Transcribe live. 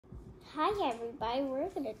Hi everybody, we're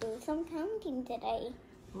going to do some counting today.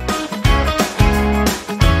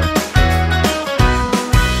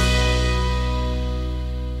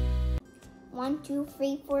 1, 2,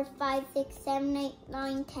 3, 4, 5, 6, 7, 8,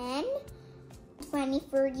 9, 10, 20,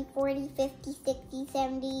 30, 40, 50, 60,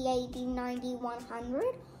 70, 80, 90, 100,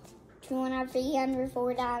 200, 300,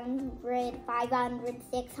 400, 500,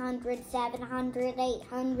 600, 700,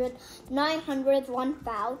 800, 900,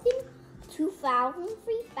 1,000, 2,000,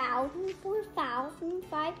 3,000, 4,000,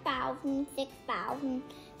 5,000, 6,000,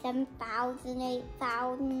 7,000,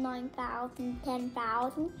 8,000, 9,000,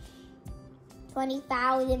 10,000,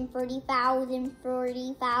 20,000, 30,000,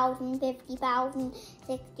 40,000, 50,000,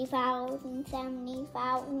 60,000,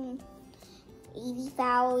 70,000,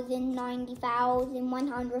 80,000, 90,000,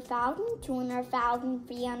 100,000, 200,000,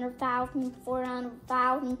 300,000,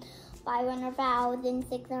 400,000, 500,000,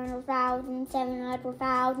 600,000,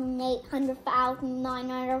 700,000, 800,000,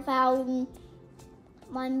 900,000,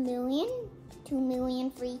 1 million, 2 million,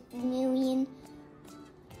 3 million,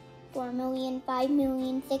 4 million, 5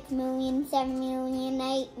 million, 6 million, 7 million,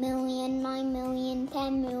 8 million, 9 million,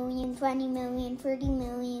 10 million, 20 million, 30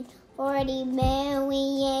 million, 40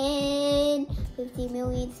 million, 50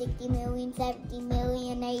 million, 60 million, 70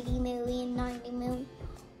 million, 80 million, 90 million,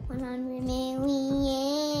 100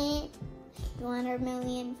 million, 200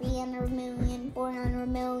 million, 300 million, 400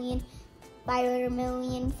 million, 500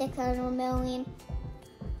 million, 600 million,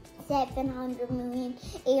 700 million,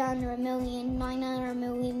 800 million, 900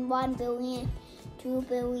 million, 1 billion, 2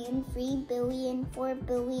 billion, 3 billion, 4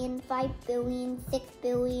 billion, 5 billion, 6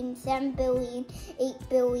 billion, 7 billion, 8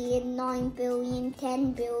 billion, 9 billion,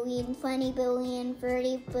 10 billion, 20 billion,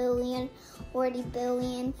 30 billion, 40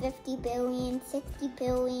 billion, 50 billion, 60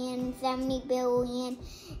 billion, 70 billion,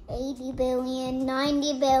 80 billion,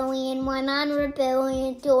 90 billion, 100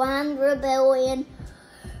 billion, 200 billion,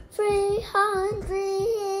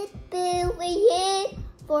 300 billion,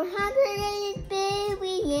 400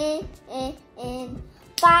 billion,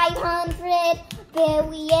 500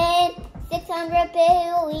 billion, 600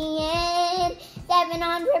 billion,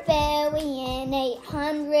 700 billion,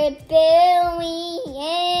 800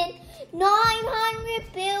 billion, 900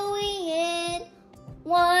 billion,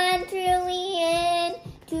 1 trillion,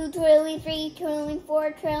 2 trillion, 3 trillion,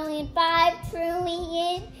 4 trillion, 5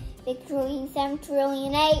 trillion, 6 trillion, 7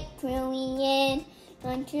 trillion, 8 trillion,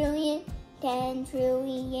 9 trillion, 10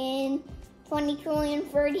 trillion, 20 trillion,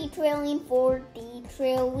 30 trillion, 40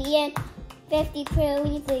 trillion, 50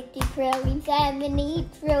 trillion, 60 trillion, 70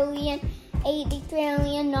 trillion, 80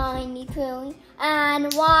 trillion, 90 trillion,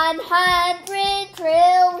 and 100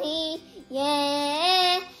 trillion.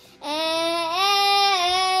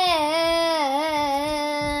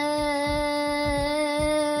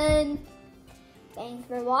 Thanks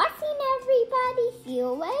for watching, everybody. See you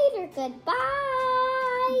later.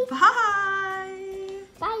 Goodbye. Bye.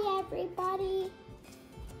 Bye, everybody.